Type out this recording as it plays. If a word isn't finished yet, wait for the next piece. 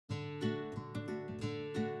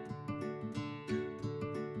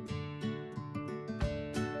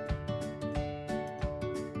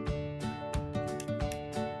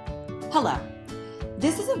Hello.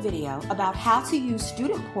 This is a video about how to use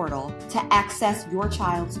Student Portal to access your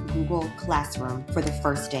child's Google Classroom for the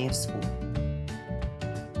first day of school.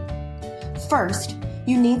 First,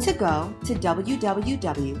 you need to go to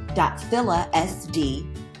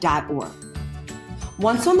www.philasd.org.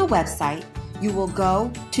 Once on the website, you will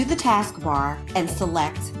go to the taskbar and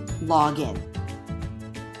select Login.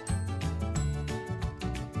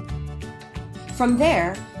 From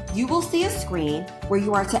there, you will see a screen where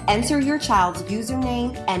you are to enter your child's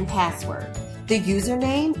username and password. The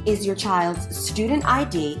username is your child's student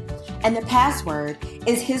ID, and the password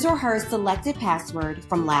is his or her selected password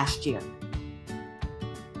from last year.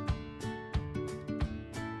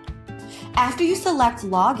 After you select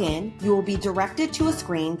Login, you will be directed to a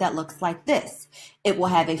screen that looks like this. It will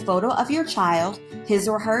have a photo of your child, his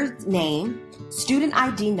or her name, student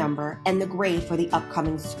ID number, and the grade for the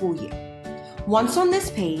upcoming school year. Once on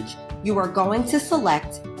this page, you are going to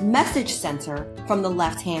select Message Center from the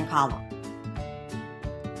left-hand column.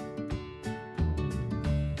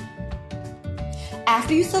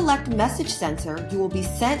 After you select Message Center, you will be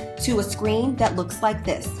sent to a screen that looks like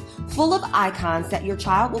this, full of icons that your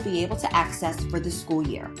child will be able to access for the school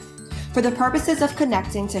year. For the purposes of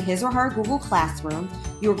connecting to his or her Google Classroom,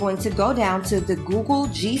 you're going to go down to the Google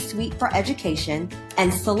G Suite for Education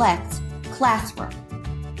and select Classroom.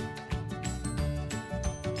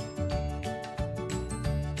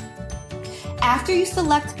 After you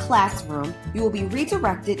select Classroom, you will be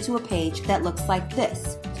redirected to a page that looks like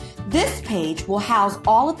this. This page will house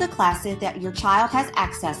all of the classes that your child has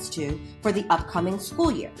access to for the upcoming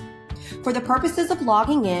school year. For the purposes of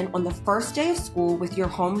logging in on the first day of school with your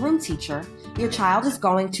homeroom teacher, your child is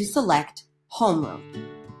going to select Homeroom.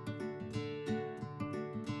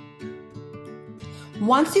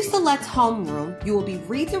 Once you select Homeroom, you will be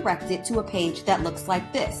redirected to a page that looks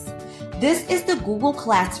like this. This is the Google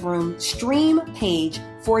Classroom Stream page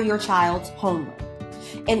for your child's homeroom.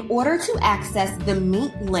 In order to access the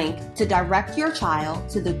Meet link to direct your child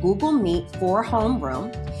to the Google Meet for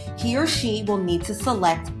homeroom, he or she will need to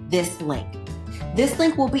select this link. This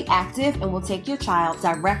link will be active and will take your child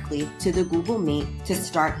directly to the Google Meet to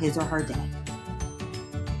start his or her day.